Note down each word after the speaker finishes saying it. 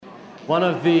one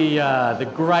of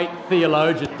the great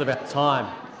theologians of our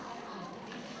time.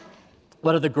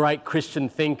 One of the great Christian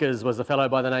thinkers was a fellow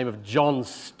by the name of John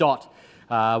Stott,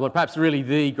 perhaps really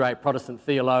the great Protestant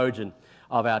theologian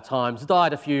of our times.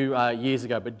 Died a few years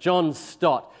ago, but John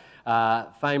Stott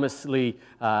famously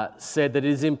said that it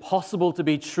is impossible to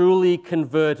be truly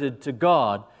converted to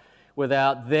God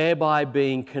without thereby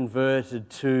being converted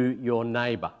to your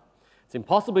neighbour. It's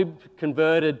impossible to be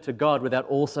converted to God without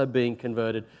also being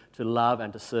converted to love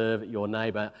and to serve your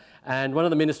neighbour. And one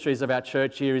of the ministries of our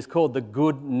church here is called the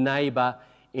Good Neighbour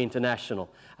International.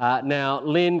 Now,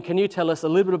 Lynn, can you tell us a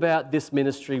little bit about this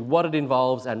ministry, what it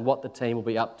involves and what the team will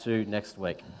be up to next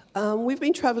week? We've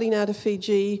been travelling out of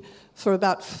Fiji for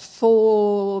about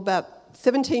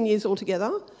 17 years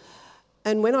altogether.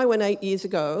 And when I went 8 years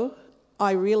ago,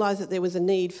 I realised that there was a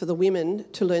need for the women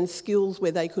to learn skills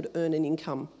where they could earn an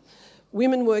income.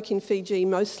 Women work in Fiji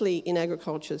mostly in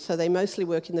agriculture, so they mostly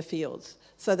work in the fields.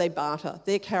 So they barter.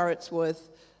 Their carrot's worth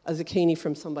a zucchini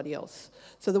from somebody else.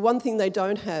 So the one thing they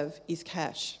don't have is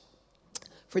cash.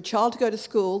 For a child to go to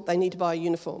school, they need to buy a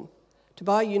uniform. To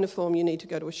buy a uniform, you need to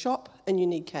go to a shop and you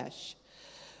need cash,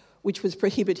 which was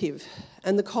prohibitive,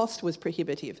 and the cost was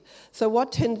prohibitive. So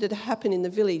what tended to happen in the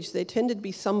village, there tended to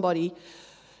be somebody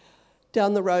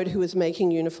down the road who was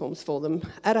making uniforms for them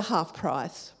at a half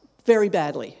price, very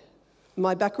badly.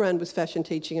 My background was fashion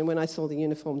teaching, and when I saw the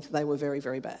uniforms, they were very,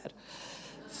 very bad.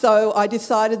 So I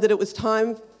decided that it was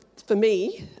time for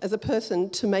me, as a person,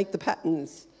 to make the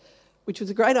patterns, which was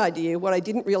a great idea. What I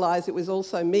didn't realise, it was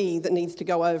also me that needs to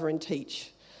go over and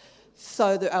teach.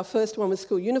 So our first one was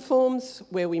school uniforms,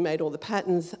 where we made all the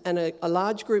patterns, and a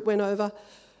large group went over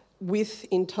with,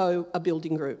 in tow, a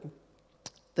building group.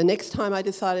 The next time I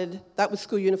decided that was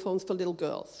school uniforms for little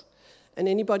girls. And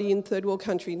anybody in third world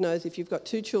country knows if you've got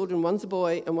two children, one's a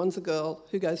boy and one's a girl,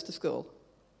 who goes to school?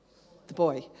 The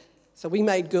boy. So we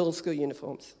made girls' school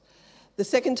uniforms. The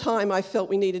second time I felt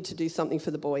we needed to do something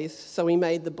for the boys, so we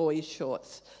made the boys'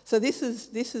 shorts. So this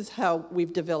is how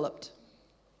we've developed.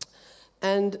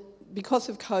 And because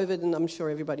of COVID, and I'm sure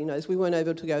everybody knows, we weren't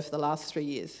able to go for the last 3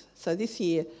 years. So this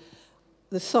year,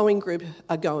 the sewing group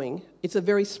are going. It's a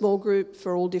very small group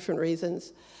for all different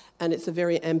reasons, and it's a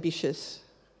very ambitious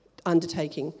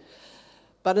undertaking.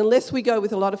 But unless we go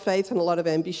with a lot of faith and a lot of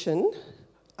ambition,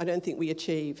 I don't think we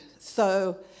achieve.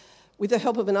 So with the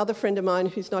help of another friend of mine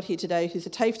who's not here today, who's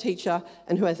a TAFE teacher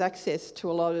and who has access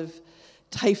to a lot of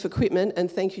TAFE equipment,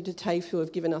 and thank you to TAFE who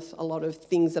have given us a lot of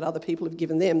things that other people have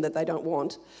given them that they don't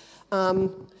want,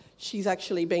 she's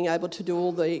actually being able to do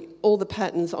all the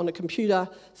patterns on a computer,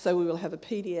 so we will have a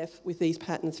PDF with these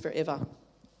patterns forever.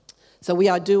 So we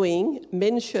are doing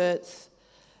men's shirts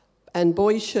and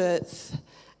boys' shirts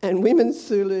and women's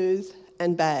Zulus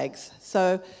and bags.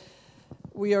 So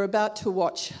we are about to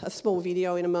watch a small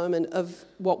video in a moment of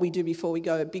what we do before we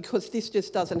go, because this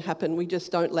just doesn't happen. We just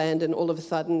don't land and all of a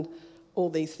sudden all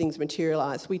these things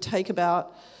materialise. We take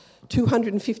about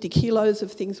 250 kilos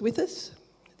of things with us.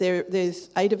 There's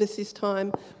 8 of us this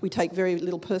time. We take very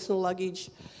little personal luggage.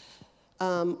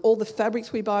 All the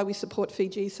fabrics we buy, we support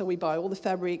Fiji, so we buy all the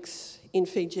fabrics in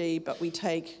Fiji, but we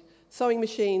take sewing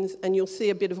machines, and you'll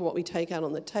see a bit of what we take out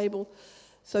on the table.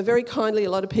 So very kindly,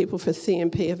 a lot of people for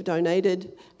CMP have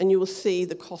donated, and you will see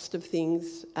the cost of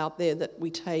things out there that we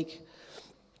take.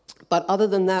 But other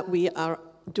than that, we are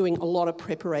doing a lot of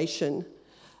preparation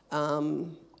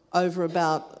over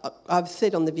about, I've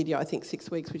said on the video, I think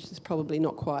 6 weeks, which is probably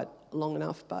not quite long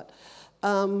enough, but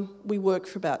we work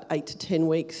for about 8 to 10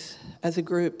 weeks as a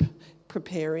group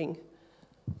preparing.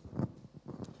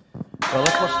 Well,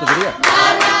 let's watch the video.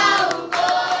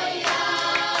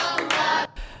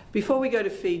 Before we go to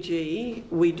Fiji,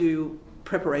 we do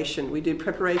preparation. We do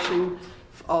preparation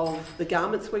of the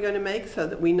garments we're going to make so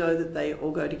that we know that they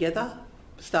all go together,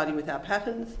 starting with our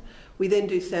patterns. We then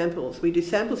do samples. We do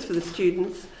samples for the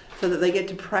students so that they get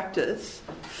to practice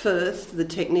first the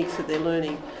techniques that they're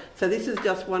learning. So this is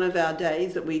just one of our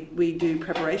days that we do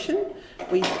preparation.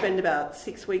 We spend about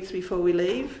 6 weeks before we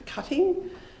leave cutting,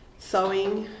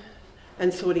 sewing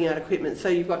and sorting out equipment. So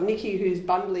you've got Nikki, who's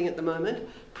bundling at the moment,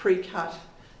 pre-cut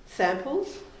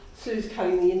samples. Sue's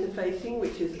cutting the interfacing,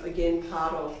 which is again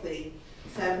part of the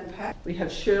sample pack. We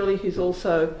have Shirley, who's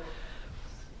also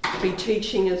be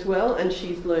teaching as well, and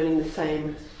she's learning the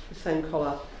same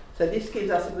colour. So this gives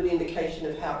us a good indication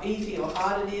of how easy or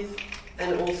hard it is,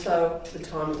 and also the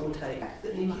time it will take.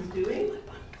 That Nikki's doing.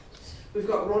 We've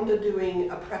got Rhonda doing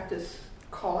a practice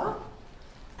collar.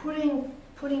 Putting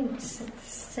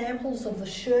samples of the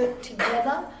shirt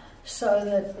together so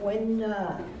that when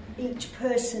each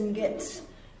person gets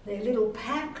their little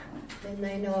pack, then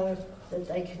they know that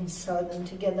they can sew them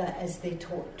together as they're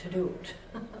taught to do it.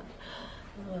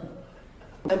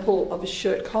 Example of a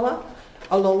shirt collar,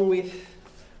 along with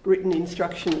written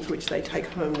instructions which they take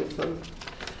home with them.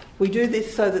 We do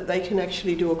this so that they can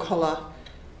actually do a collar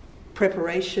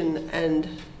preparation and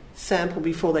sample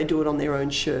before they do it on their own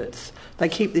shirts. They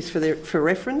keep this for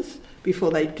reference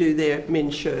before they do their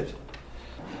men's shirt.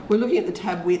 We're looking at the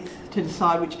tab width to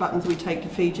decide which buttons we take to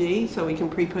Fiji so we can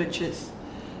pre-purchase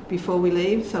before we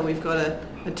leave. So we've got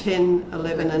a 10,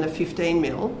 11 and a 15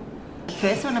 mil. The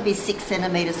first one will be 6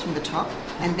 centimetres from the top,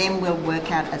 and then we'll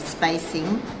work out a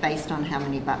spacing based on how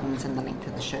many buttons and the length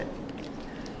of the shirt.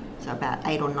 So about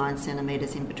 8 or 9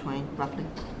 centimetres in between, roughly.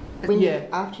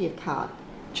 After you've cut,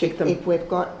 check them. If we've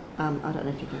got, I don't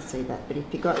know if you can see that, but if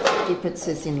you've got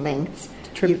differences in lengths,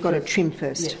 you've got to trim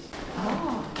first. Yes.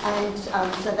 And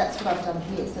so that's what I've done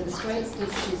here. So the straight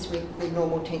stitch is with the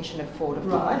normal tension of 4 to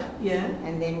 5. Right, yeah.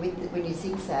 And then when you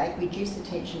zigzag, reduce the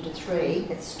tension to 3.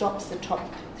 It stops the top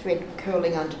thread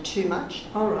curling under too much.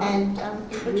 All right. And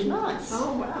it looks nice.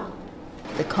 Oh, wow.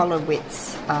 The collar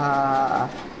widths are,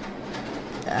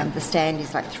 the stand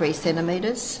is like 3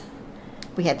 centimetres.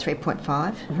 We had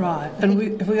 3.5. Right. And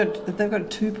they've got a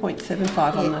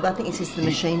 2.75 on I think it's just the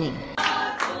machining.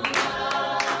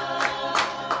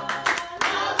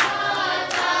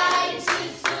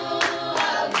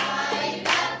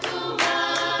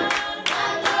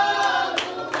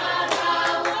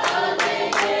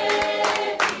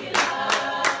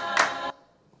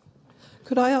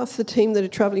 Could I ask the team that are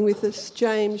travelling with us,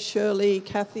 James, Shirley,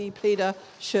 Kathy, Peter,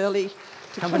 Shirley,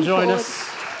 to Come and join forward. us.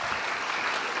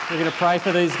 We're going to pray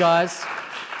for these guys.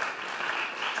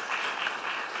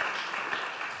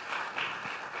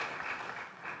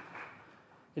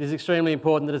 It is extremely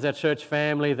important that as our church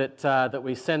family that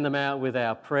we send them out with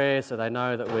our prayers so they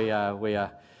know that we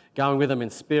are going with them in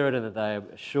spirit and that they are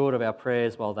assured of our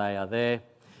prayers while they are there.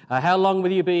 How long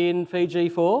will you be in Fiji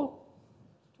for?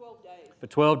 12 days. For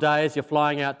 12 days. You're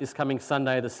flying out this coming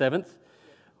Sunday the 7th.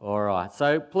 All right.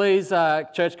 So please,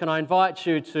 church, can I invite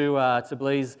you to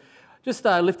please just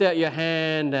lift out your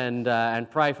hand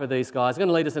and pray for these guys. I'm going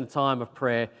to lead us in a time of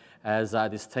prayer as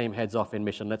this team heads off in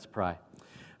mission. Let's pray.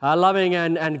 Loving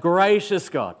and gracious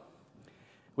God,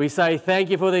 we say thank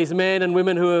you for these men and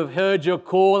women who have heard your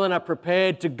call and are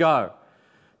prepared to go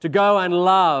and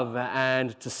love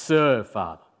and to serve,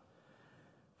 Father.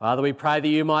 Father, we pray that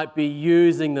you might be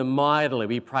using them mightily.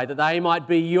 We pray that they might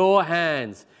be your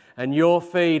hands and your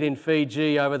feet in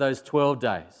Fiji over those 12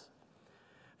 days.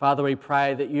 Father, we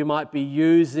pray that you might be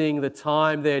using the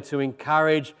time there to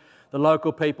encourage the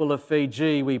local people of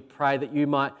Fiji. We pray that you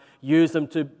might use them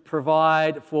to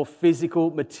provide for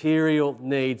physical, material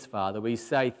needs, Father. We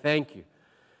say thank you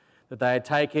that they are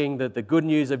taking the good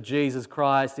news of Jesus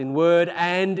Christ in word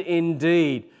and in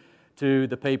deed to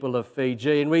the people of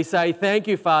Fiji. And we say thank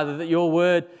you, Father, that your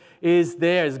word is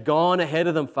there, has gone ahead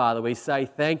of them, Father. We say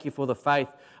thank you for the faith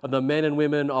of the men and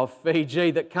women of Fiji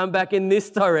that come back in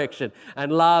this direction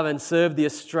and love and serve the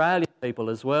Australian people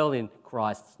as well in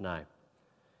Christ's name.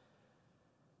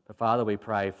 But Father, we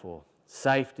pray for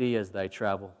safety as they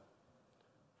travel,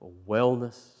 for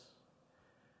wellness.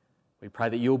 We pray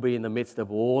that you'll be in the midst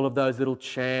of all of those little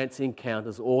chance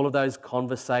encounters, all of those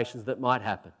conversations that might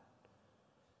happen.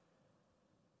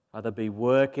 Father, be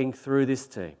working through this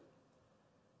team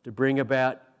to bring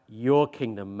about your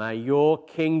kingdom. May your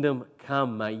kingdom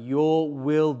come. May your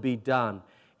will be done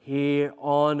here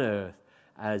on earth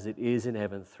as it is in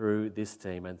heaven through this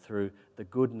team and through the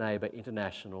Good Neighbour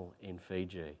International in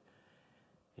Fiji.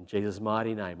 In Jesus'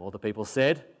 mighty name. All the people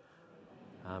said,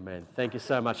 amen. Thank you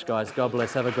so much, guys. God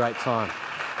bless. Have a great time.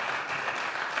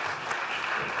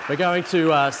 We're going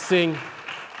to sing.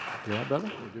 You all right,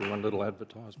 brother? We'll do one little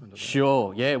advertisement of that.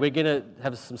 Sure. Yeah, we're going to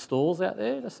have some stalls out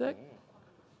there in a sec.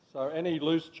 So any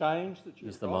loose change that you've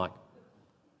Use the got? mic.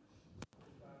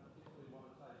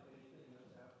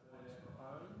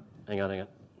 Hang on. There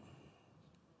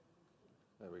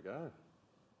we go.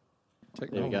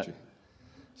 Technology. There we go.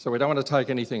 So we don't want to take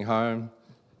anything home.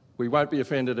 We won't be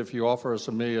offended if you offer us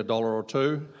 $1 or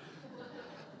 $2.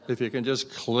 If you can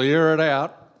just clear it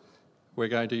out, we're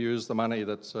going to use the money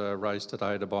that's raised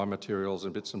today to buy materials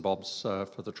and bits and bobs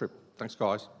for the trip. Thanks,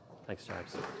 guys. Thanks,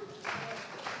 James.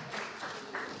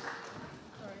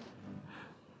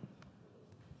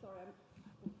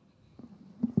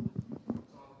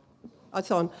 It's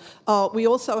on. We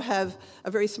also have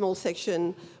a very small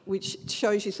section which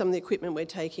shows you some of the equipment we're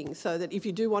taking, so that if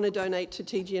you do want to donate to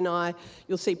TGNI,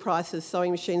 you'll see prices.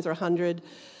 Sewing machines are $100.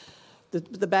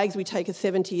 The bags we take are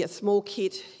 $70. A small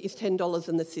kit is $10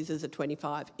 and the scissors are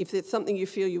 $25. If there's something you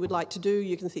feel you would like to do,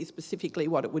 you can see specifically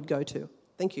what it would go to.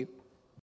 Thank you.